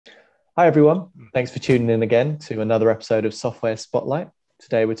Hi, everyone. Thanks for tuning in again to another episode of Software Spotlight.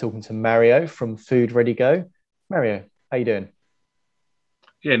 Today, we're talking to Mario from FoodReadyGo. Mario, how you doing?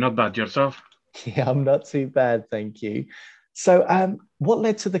 Yeah, not bad. Yourself? Yeah, I'm not too bad, thank you. So, what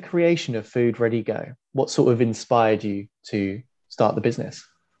led to the creation of FoodReadyGo? What sort of inspired you to start the business?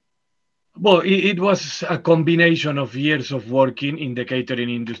 Well, it was a combination of years of working in the catering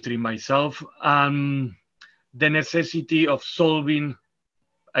industry myself and the necessity of solving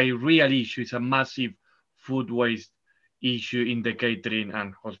a real issue. It's a massive food waste issue in the catering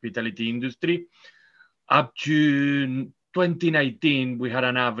and hospitality industry. Up to 2019, we had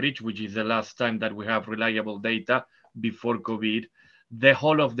an average, which is the last time that we have reliable data before COVID. The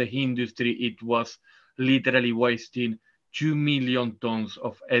whole of the industry, it was literally wasting 2 million tons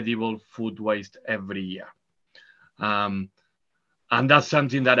of edible food waste every year. Um, and that's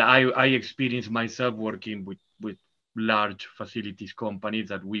something that I experienced myself working with large facilities companies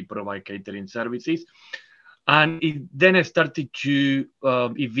that we provide catering services. And it then started to,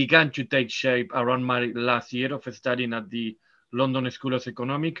 it began to take shape around my last year of studying at the London School of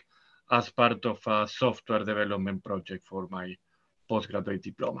Economics as part of a software development project for my postgraduate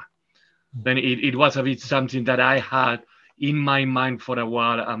diploma. Then it was a bit something that I had in my mind for a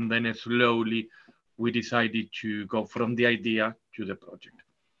while, and then slowly we decided to go from the idea to the project.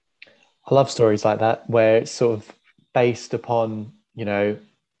 I love stories like that, where it's sort of based upon,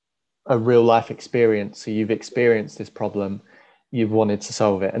 a real life experience. So you've experienced this problem, you've wanted to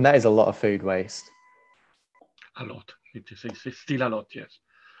solve it. And that is a lot of food waste. A lot. It's still a lot, yes.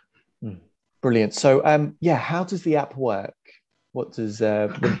 Mm. Brilliant. So, yeah, how does the app work?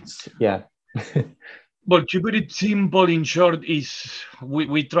 Yeah. Well, to put it simple, in short, is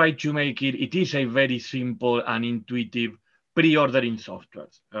we try to make it is a very simple and intuitive pre-ordering software.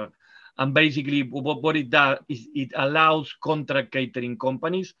 And basically, what it does is it allows contract catering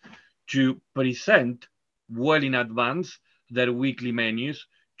companies to present well in advance their weekly menus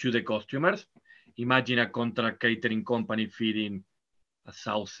to the customers. Imagine a contract catering company feeding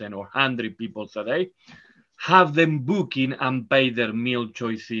 1,000 or 100 people a day, have them booking and pay their meal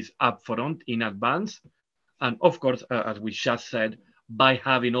choices upfront in advance. And of course, as we just said, by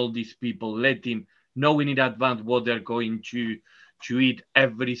having all these people letting, knowing in advance what they're going to eat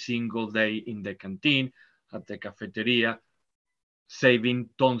every single day in the canteen, at the cafeteria, saving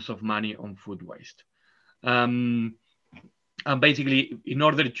tons of money on food waste. Um, and basically, in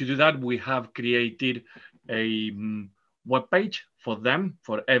order to do that, we have created a web page for them,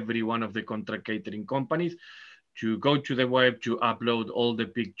 for every one of the contract catering companies, to go to the web, to upload all the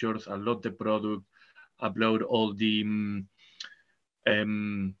pictures, upload the product, upload all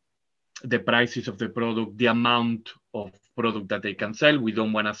um, the prices of the product, the amount of product that they can sell. We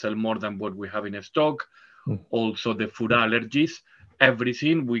don't want to sell more than what we have in stock. Also, the food allergies,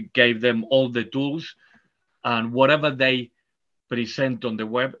 everything. We gave them all the tools, and whatever they present on the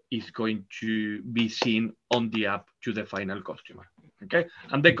web is going to be seen on the app to the final customer. Okay,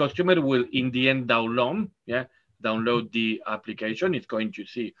 and the customer will, in the end, download the application. It's going to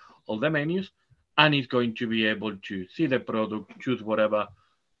see all the menus, and it's going to be able to see the product, choose whatever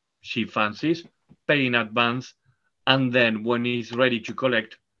she fancies, pay in advance, and then when he's ready to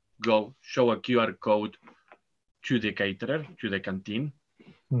collect, go show a QR code to the caterer, to the canteen,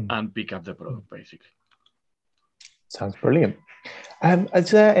 Mm. and pick up the product, basically. Sounds brilliant.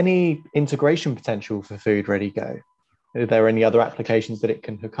 Is there any integration potential for FoodReadyGo? Are there any other applications that it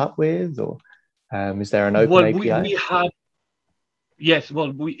can hook up with, or is there an open Well, API? we have, yes,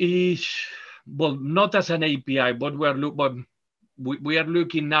 well, not as an API, but we are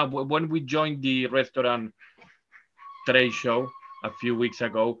looking now. When we joined the restaurant trade show a few weeks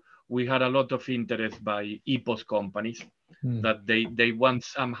ago, we had a lot of interest by EPOS companies Mm. that they want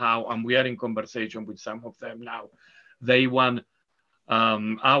somehow, and we are in conversation with some of them now. They want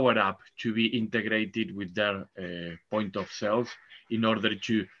our app to be integrated with their point of sales in order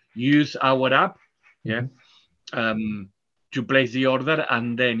to use our app, yeah, Mm-hmm. um, to place the order,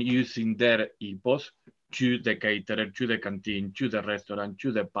 and then using their EPOS to the caterer, to the canteen, to the restaurant,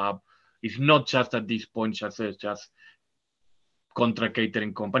 to the pub. It's not just at this point just contract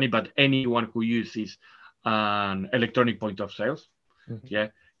catering company, but anyone who uses an electronic point of sales, Mm-hmm. yeah,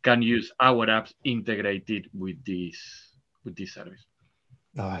 can use our apps integrated with this service.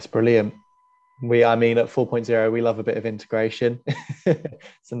 Oh, that's brilliant. I mean, at 4.0, we love a bit of integration.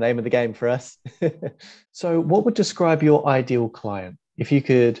 It's the name of the game for us. So, what would describe your ideal client? If you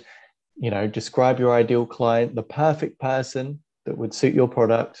could, describe your ideal client, the perfect person that would suit your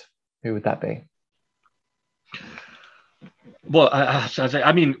product, who would that be? Well,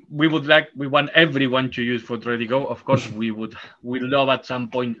 I mean, we want everyone to use FoodReadyGo. Of course, we love at some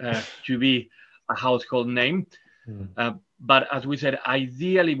point to be a household name. But as we said,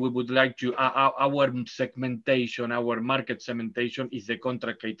 ideally, we would like to, our segmentation, our market segmentation is the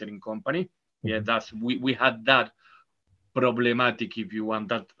contract catering company. Yeah, we had that problematic, if you want,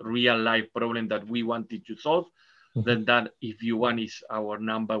 that real life problem that we wanted to solve. Then that, if you want, is our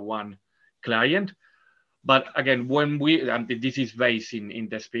number one client. But again, when this is based in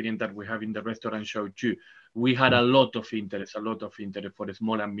the experience that we have in the restaurant show too, we had a lot of interest for the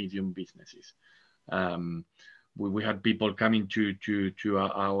small and medium businesses. We had people coming to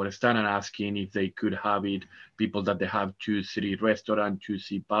our stand and asking if they could have it, people that they have 2-3 restaurants,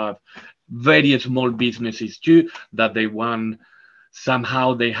 2-3 pub, very small businesses too, that they want,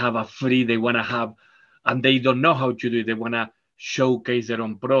 somehow they have a free, they want to have, and they don't know how to do it. They want to showcase their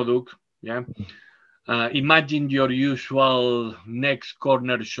own product. Yeah. Imagine your usual next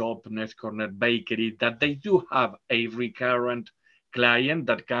corner shop, next corner bakery, that they do have a recurrent client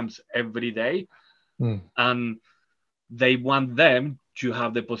that comes every day. And they want them to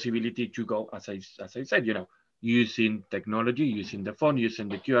have the possibility to go, as I said, using technology, using the phone, using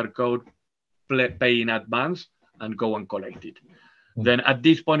the QR code, pay in advance, and go and collect it. Then at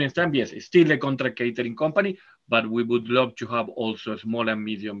this point in time, yes, it's still a contract catering company, but we would love to have also small and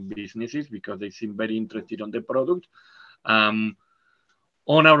medium businesses because they seem very interested on the product. On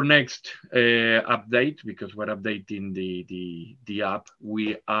our next update, because we're updating the app,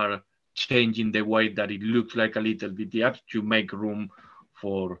 we are changing the way that it looks like a little bit the app to make room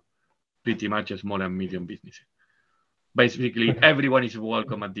for pretty much small and medium businesses. Basically, everyone is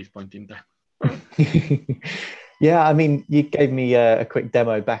welcome at this point in time. Yeah, I mean, you gave me a quick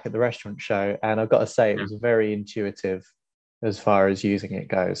demo back at the restaurant show, and I've got to say it was very intuitive as far as using it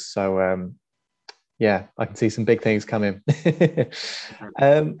goes. So, yeah, I can see some big things coming.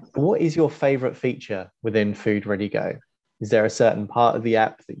 What is your favorite feature within FoodReadyGo? Is there a certain part of the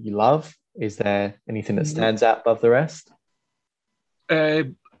app that you love? Is there anything that stands out above the rest?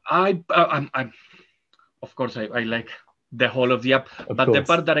 Of course, I like the whole of the app, but the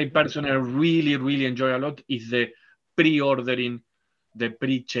part that I personally really, really enjoy a lot is the pre-ordering, the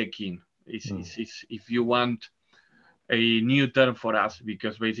pre-check-in. If you want a new term for us,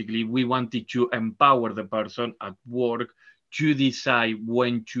 because basically we wanted to empower the person at work to decide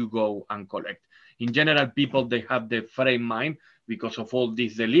when to go and collect. In general, people, they have the frame mind because of all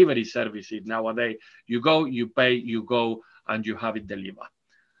these delivery services nowadays. You go, you pay, you go, and you have it delivered.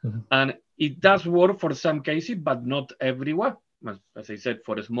 And it does work for some cases, but not everywhere. As I said,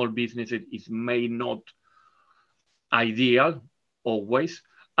 for small businesses, it may not ideal always.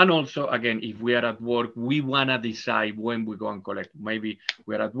 And also, again, if we are at work, we want to decide when we go and collect. Maybe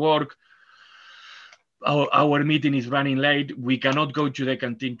we're at work, our meeting is running late, we cannot go to the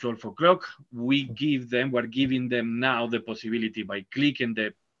canteen 12 o'clock. We're giving them now the possibility by clicking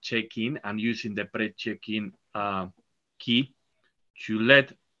the check-in and using the pre-check-in key to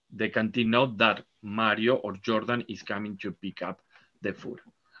let the canteen know that Mario or Jordan is coming to pick up the food.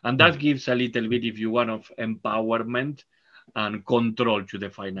 And that gives a little bit, if you want, of empowerment and control to the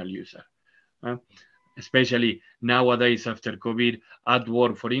final user. Especially nowadays after COVID, at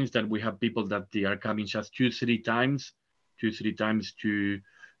work, for instance, we have people that they are coming just 2-3 times to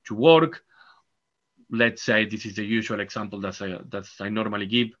work. Let's say this is the usual example that I normally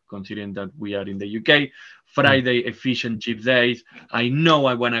give, considering that we are in the UK. Friday, efficient cheap days. I know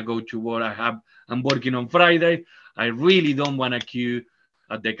I want to go to work. I'm working on Friday. I really don't want to queue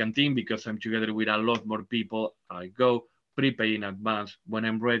at the canteen because I'm together with a lot more people. I go prepay in advance. When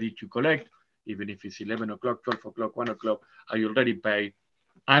I'm ready to collect, even if it's 11 o'clock, 12 o'clock, 1 o'clock, I already pay.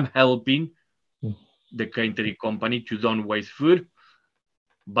 I'm helping the catering company to don't waste food.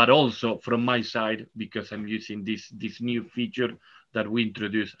 But also from my side, because I'm using this new feature that we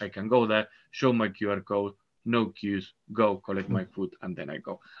introduced, I can go there, show my QR code, no queues, go collect my food, and then I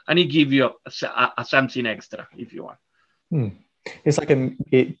go. And it gives you something extra if you want. It's like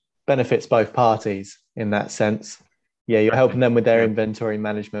it benefits both parties in that sense. Yeah, you're helping them with their inventory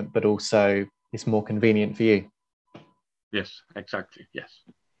management, but also it's more convenient for you. Yes, exactly. Yes.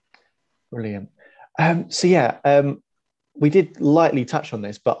 Brilliant. We did lightly touch on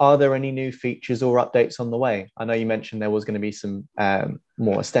this, but are there any new features or updates on the way? I know you mentioned there was going to be some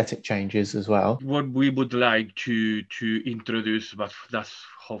more aesthetic changes as well. What we would like to introduce, but that's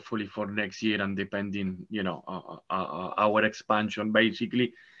hopefully for next year and depending, our expansion,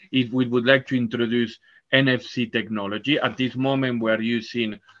 basically, we would like to introduce NFC technology. At this moment, we're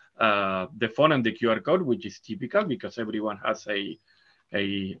using the phone and the QR code, which is typical because everyone has a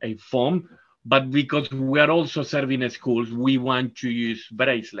phone. But because we are also serving schools, we want to use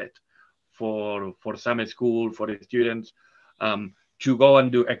bracelet for some school, for the students, to go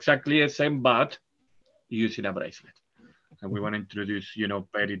and do exactly the same, but using a bracelet. And we want to introduce,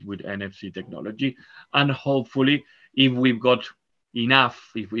 pair it with NFC technology. And hopefully, if we've got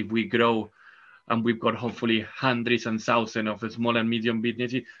enough, if we grow and we've got hopefully hundreds and thousands of small and medium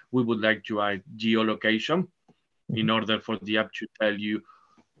businesses, we would like to add geolocation in order for the app to tell you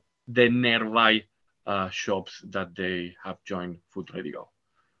the nearby shops that they have joined FoodReadyGo.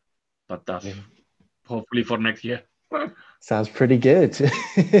 But that's hopefully for next year. Sounds pretty good.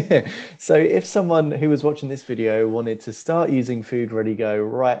 So if someone who was watching this video wanted to start using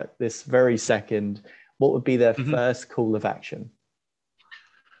FoodReadyGo right this very second, what would be their first call of action?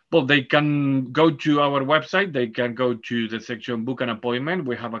 Well, they can go to our website. They can go to the section book an appointment.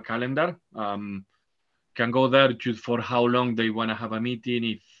 We have a calendar. Can go there, choose for how long they want to have a meeting.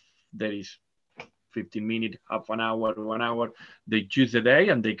 If there is 15 minutes, half an hour, 1 hour, they choose the day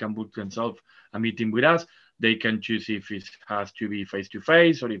and they can book themselves a meeting with us. They can choose if it has to be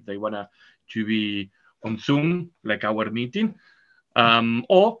face-to-face or if they want to be on Zoom, like our meeting.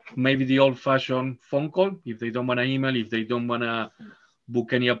 Or maybe the old-fashioned phone call. If they don't want to email, if they don't want to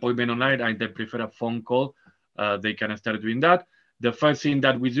book any appointment online and they prefer a phone call, they can start doing that. The first thing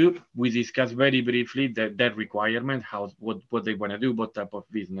that we do, we discuss very briefly the requirement, what they want to do, what type of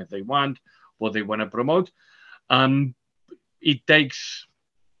business they want, what they want to promote. It takes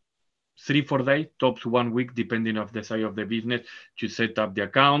 3-4 days, tops 1 week, depending on the size of the business, to set up the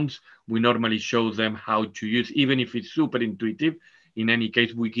accounts. We normally show them how to use, even if it's super intuitive. In any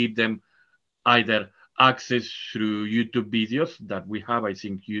case, we give them either access through YouTube videos that we have. I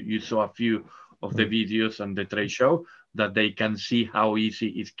think you saw a few of the videos on the trade show that they can see how easy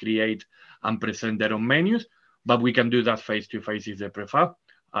it is create and present their own menus. But we can do that face-to-face if they prefer,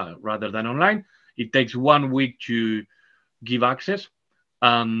 rather than online. It takes 1 week to give access,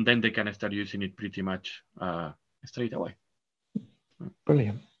 and then they can start using it pretty much straight away.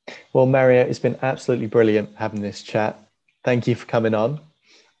 Brilliant. Well, Mario, it's been absolutely brilliant having this chat. Thank you for coming on.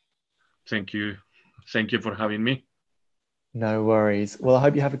 Thank you. Thank you for having me. No worries. Well, I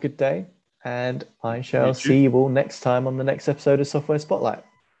hope you have a good day, and I shall see you all next time on the next episode of Software Spotlight.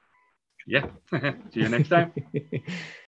 Yeah. See you next time.